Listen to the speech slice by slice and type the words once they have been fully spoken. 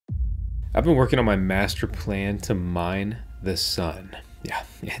I've been working on my master plan to mine the sun. Yeah,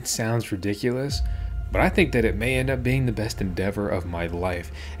 it sounds ridiculous, but I think that it may end up being the best endeavor of my life.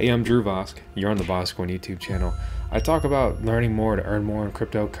 Hey, I'm Drew Vosk. You're on the VoskCoin YouTube channel. I talk about learning more to earn more in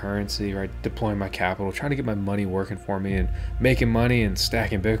cryptocurrency, right? Deploying my capital, trying to get my money working for me and making money and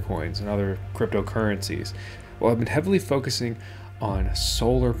stacking Bitcoins and other cryptocurrencies. Well, I've been heavily focusing on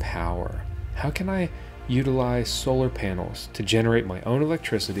solar power. How can I utilize solar panels to generate my own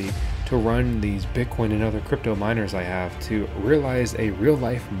electricity to run these Bitcoin and other crypto miners I have to realize a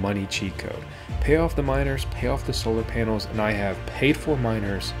real-life money cheat code? Pay off the miners, pay off the solar panels, and I have paid for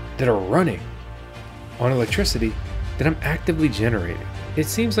miners that are running on electricity that I'm actively generating. It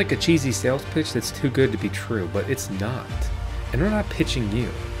seems like a cheesy sales pitch that's too good to be true, but it's not. And I'm not pitching you.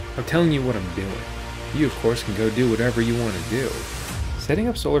 I'm telling you what I'm doing. You, of course, can go do whatever you want to do. Setting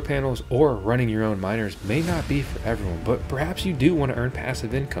up solar panels or running your own miners may not be for everyone, but perhaps you do want to earn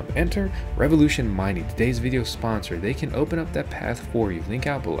passive income. Enter Revolution Mining, today's video sponsor. They can open up that path for you, link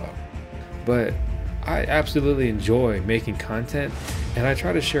out below. But I absolutely enjoy making content, and I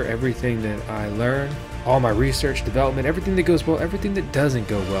try to share everything that I learn, all my research, development, everything that goes well, everything that doesn't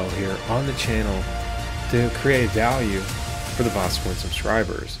go well here on the channel to create value for the VoskCoin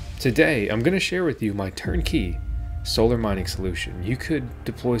subscribers. Today, I'm going to share with you my turnkey solar mining solution. You could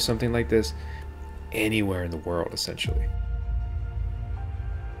deploy something like this anywhere in the world, essentially.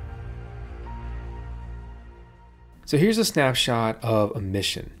 So here's a snapshot of a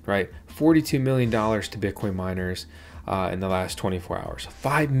mission, right? $42 million to Bitcoin miners in the last 24 hours.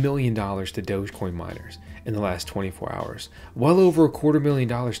 $5 million to Dogecoin miners in the last 24 hours. Well over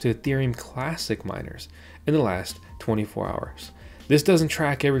 $250,000 to Ethereum Classic miners in the last 24 hours. This doesn't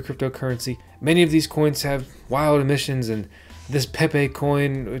track every cryptocurrency. Many of these coins have wild emissions, and this Pepe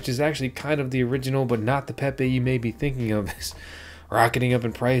coin, which is actually kind of the original but not the Pepe you may be thinking of, is rocketing up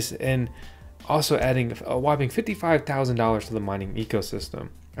in price and also adding a whopping $55,000 to the mining ecosystem.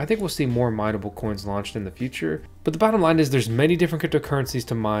 I think we'll see more mineable coins launched in the future, but the bottom line is there's many different cryptocurrencies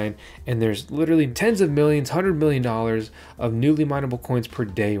to mine, and there's literally tens of millions, $100 million of newly mineable coins per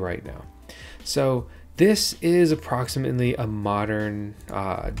day right now. So this is approximately a modern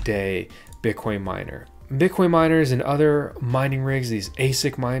day Bitcoin miner. Bitcoin miners and other mining rigs, these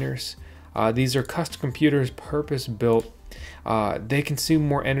ASIC miners, these are custom computers purpose built. They consume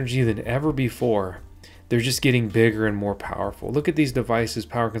more energy than ever before. They're just getting bigger and more powerful. Look at these devices,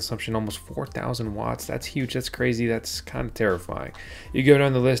 power consumption almost 4,000 watts. That's huge, that's crazy, that's kind of terrifying. You go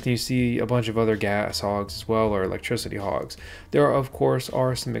down the list and you see a bunch of other gas hogs as well, or electricity hogs. There of course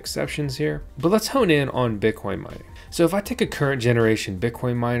are some exceptions here, but let's hone in on Bitcoin mining. So if I take a current generation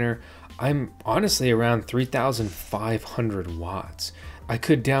Bitcoin miner, I'm honestly around 3,500 watts. I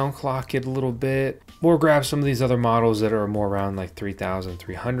could downclock it a little bit, or grab some of these other models that are more around like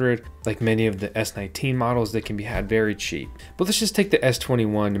 3,300, like many of the S19 models that can be had very cheap. But let's just take the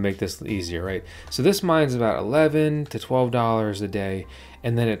S21 to make this easier, right? So this mine's about $11 to $12 a day,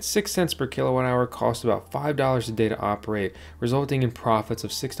 and then at 6 cents per kilowatt hour, costs about $5 a day to operate, resulting in profits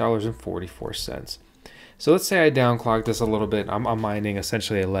of $6.44. So let's say I downclock this a little bit. I'm mining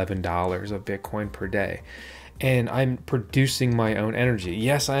essentially $11 of Bitcoin per day, and I'm producing my own energy.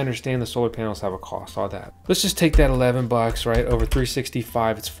 Yes, I understand the solar panels have a cost, all that. Let's just take that 11 bucks, right? Over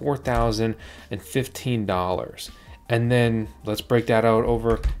 365, it's $4,015. And then let's break that out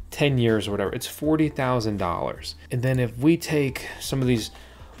over 10 years or whatever. It's $40,000. And then if we take some of these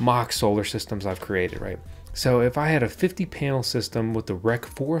mock solar systems I've created, right? So if I had a 50 panel system with the Rec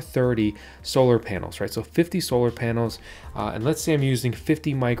 430 solar panels, right? So 50 solar panels, and let's say I'm using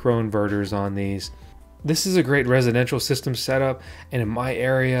 50 micro inverters on these. This is a great residential system setup, and in my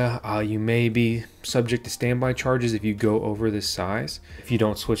area, you may be subject to standby charges if you go over this size, if you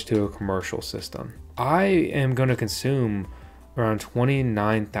don't switch to a commercial system. I am going to consume around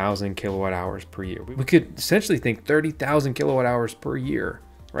 29,000 kilowatt hours per year. We could essentially think 30,000 kilowatt hours per year,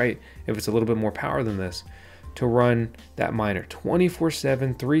 right? If it's a little bit more power than this, to run that miner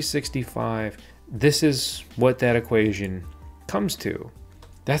 24/7, 365. This is what that equation comes to.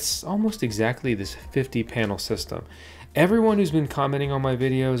 That's almost exactly this 50 panel system. Everyone who's been commenting on my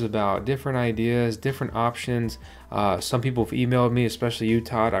videos about different ideas, different options, some people have emailed me, especially you,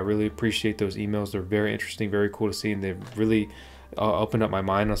 Todd. I really appreciate those emails. They're very interesting, very cool to see, and they've really opened up my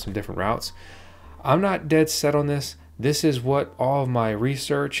mind on some different routes. I'm not dead set on this. This is what all of my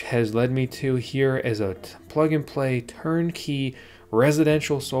research has led me to here as a plug and play turnkey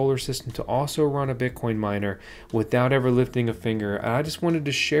residential solar system to also run a Bitcoin miner without ever lifting a finger. And I just wanted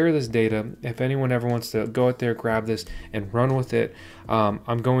to share this data. If anyone ever wants to go out there, grab this and run with it,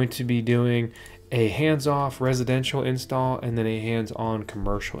 I'm going to be doing a hands-off residential install and then a hands-on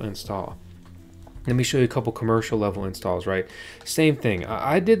commercial install. Let me show you a couple commercial level installs, right? Same thing.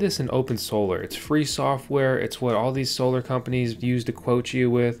 I did this in Open Solar. It's free software. It's what all these solar companies use to quote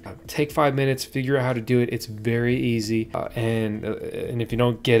you with. Take 5 minutes, figure out how to do it. It's very easy. And if you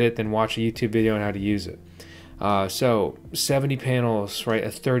don't get it, then watch a YouTube video on how to use it. So 70 panels, right?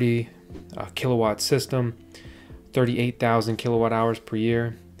 A 30 kilowatt system, 38,000 kilowatt hours per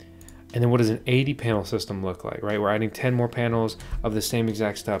year. And then what does an 80 panel system look like, right? We're adding 10 more panels of the same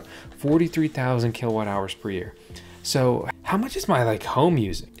exact stuff, 43,000 kilowatt hours per year. So how much is my home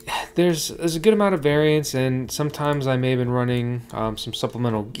using? There's a good amount of variance, and sometimes I may have been running some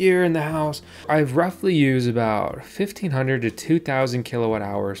supplemental gear in the house. I roughly use about 1,500 to 2,000 kilowatt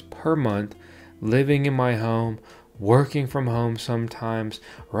hours per month living in my home, working from home sometimes,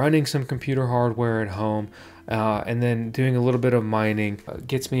 running some computer hardware at home, and then doing a little bit of mining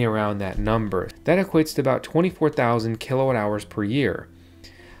gets me around that number. That equates to about 24,000 kilowatt hours per year.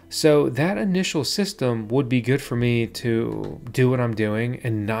 So that initial system would be good for me to do what I'm doing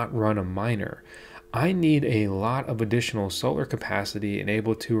and not run a miner. I need a lot of additional solar capacity and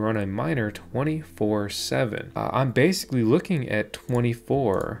able to run a miner 24/7. I'm basically looking at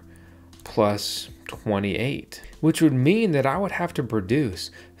 24 plus 28, which would mean that I would have to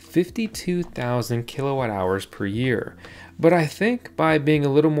produce 52,000 kilowatt hours per year. But I think by being a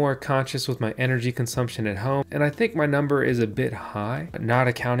little more conscious with my energy consumption at home, and I think my number is a bit high, not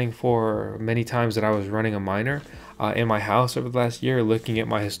accounting for many times that I was running a miner in my house over the last year, looking at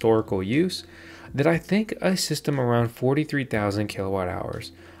my historical use, that I think a system around 43,000 kilowatt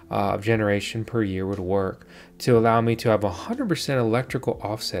hours of generation per year would work to allow me to have 100% electrical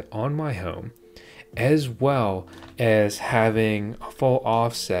offset on my home, as well as having a full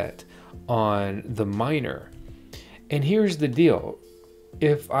offset on the miner. And here's the deal.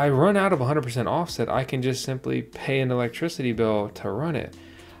 If I run out of 100% offset, I can just simply pay an electricity bill to run it.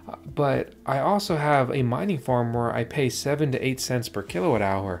 But I also have a mining farm where I pay 7 to 8 cents per kilowatt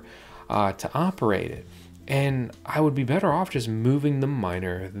hour to operate it. And I would be better off just moving the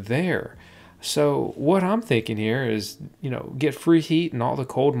miner there. So what I'm thinking here is, get free heat in all the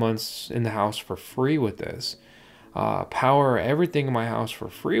cold months in the house for free with this. Power everything in my house for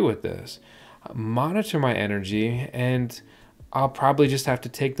free with this. Monitor my energy, and I'll probably just have to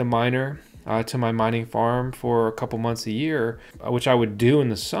take the miner to my mining farm for a couple months a year, which I would do in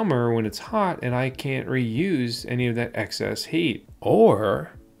the summer when it's hot and I can't reuse any of that excess heat. Or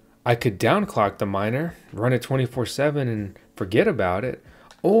I could downclock the miner, run it 24/7 and forget about it.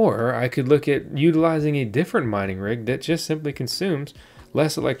 Or I could look at utilizing a different mining rig that just simply consumes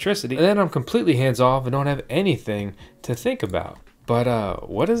less electricity. And then I'm completely hands off and don't have anything to think about. But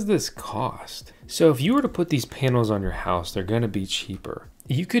what does this cost? So if you were to put these panels on your house, they're going to be cheaper.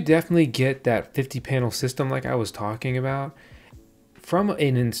 You could definitely get that 50 panel system like I was talking about from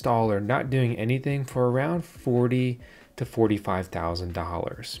an installer not doing anything for around $40,000 to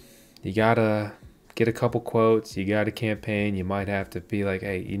 $45,000. You gotta get a couple quotes, you got a campaign, you might have to be like,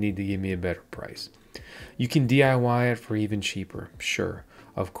 hey, you need to give me a better price. You can DIY it for even cheaper, sure,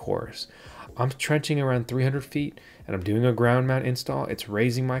 of course. I'm trenching around 300 feet and I'm doing a ground mount install. It's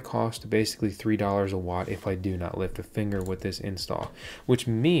raising my cost to basically $3 a watt if I do not lift a finger with this install, which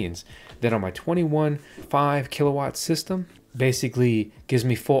means that on my 21.5 kilowatt system, basically gives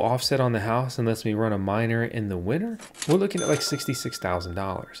me full offset on the house and lets me run a miner in the winter, we're looking at like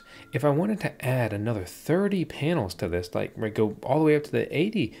 $66,000. If I wanted to add another 30 panels to this, like go all the way up to the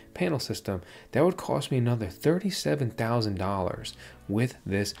 80 panel system, that would cost me another $37,000 with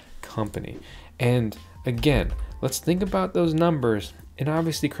this company. And again, let's think about those numbers. And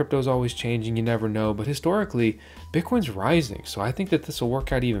obviously crypto is always changing, you never know, but historically Bitcoin's rising. So I think that this will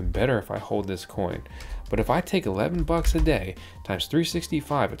work out even better if I hold this coin. But if I take 11 bucks a day times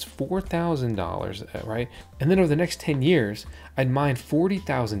 365, it's $4,000, right? And then over the next 10 years, I'd mine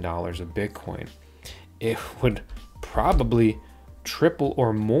 $40,000 of Bitcoin. It would probably triple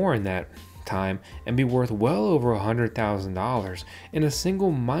or more in that time and be worth well over $100,000 in a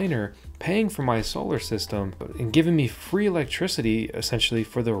single miner, paying for my solar system and giving me free electricity essentially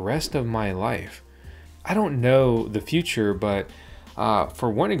for the rest of my life. I don't know the future, but for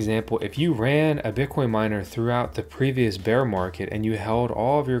one example, if you ran a Bitcoin miner throughout the previous bear market and you held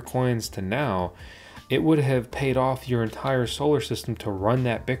all of your coins to now, it would have paid off your entire solar system to run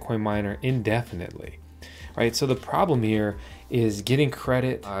that Bitcoin miner indefinitely, right? So the problem here is getting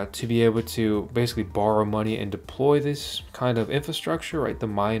credit to be able to basically borrow money and deploy this kind of infrastructure, right? The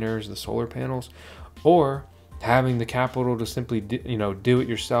miners, the solar panels, or having the capital to simply do it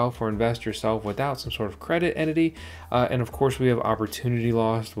yourself or invest yourself without some sort of credit entity. And of course, we have opportunity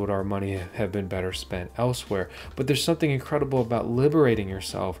lost. Would our money have been better spent elsewhere? But there's something incredible about liberating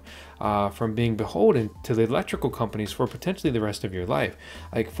yourself from being beholden to the electrical companies for potentially the rest of your life.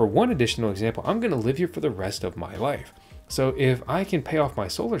 Like, for one additional example, I'm going to live here for the rest of my life. So if I can pay off my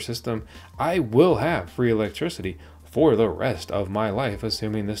solar system, I will have free electricity for the rest of my life,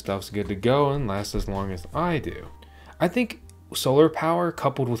 assuming this stuff's good to go and lasts as long as I do. I think solar power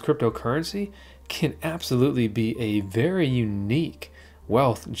coupled with cryptocurrency can absolutely be a very unique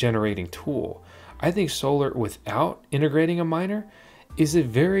wealth generating tool. I think solar without integrating a miner is a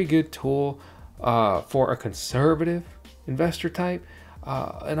very good tool for a conservative investor type,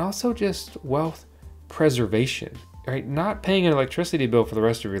 and also just wealth preservation. Right? Not paying an electricity bill for the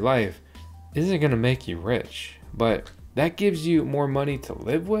rest of your life isn't going to make you rich, but that gives you more money to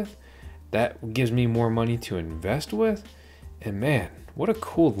live with. That gives me more money to invest with. And man, what a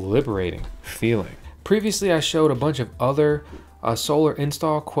cool, liberating feeling. Previously, I showed a bunch of other solar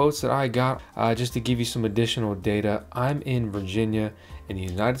install quotes that I got just to give you some additional data. I'm in Virginia in the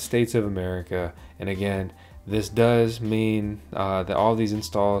United States of America. And again, this does mean that all these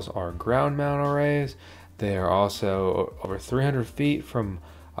installs are ground mount arrays. They are also over 300 feet from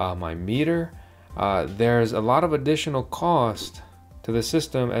my meter. There's a lot of additional cost to the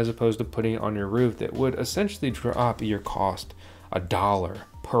system as opposed to putting it on your roof that would essentially drop your cost $1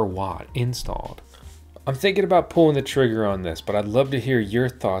 per watt installed. I'm thinking about pulling the trigger on this, but I'd love to hear your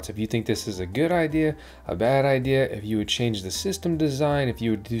thoughts. If you think this is a good idea, a bad idea, if you would change the system design, if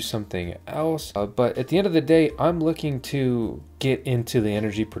you would do something else. But at the end of the day, I'm looking to get into the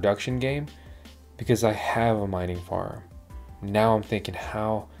energy production game because I have a mining farm. Now I'm thinking,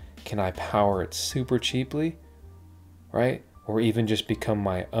 how can I power it super cheaply, right? Or even just become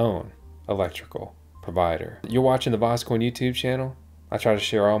my own electrical provider. You're watching the VoskCoin YouTube channel. I try to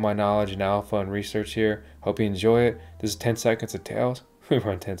share all my knowledge and alpha and research here. Hope you enjoy it. This is 10 seconds of tails. We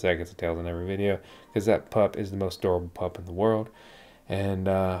run 10 seconds of tails in every video because that pup is the most adorable pup in the world. And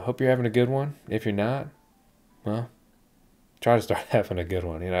hope you're having a good one. If you're not, well, try to start having a good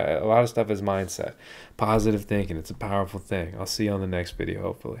one. A lot of stuff is mindset. Positive thinking. It's a powerful thing. I'll see you on the next video,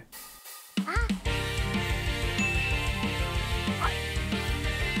 hopefully.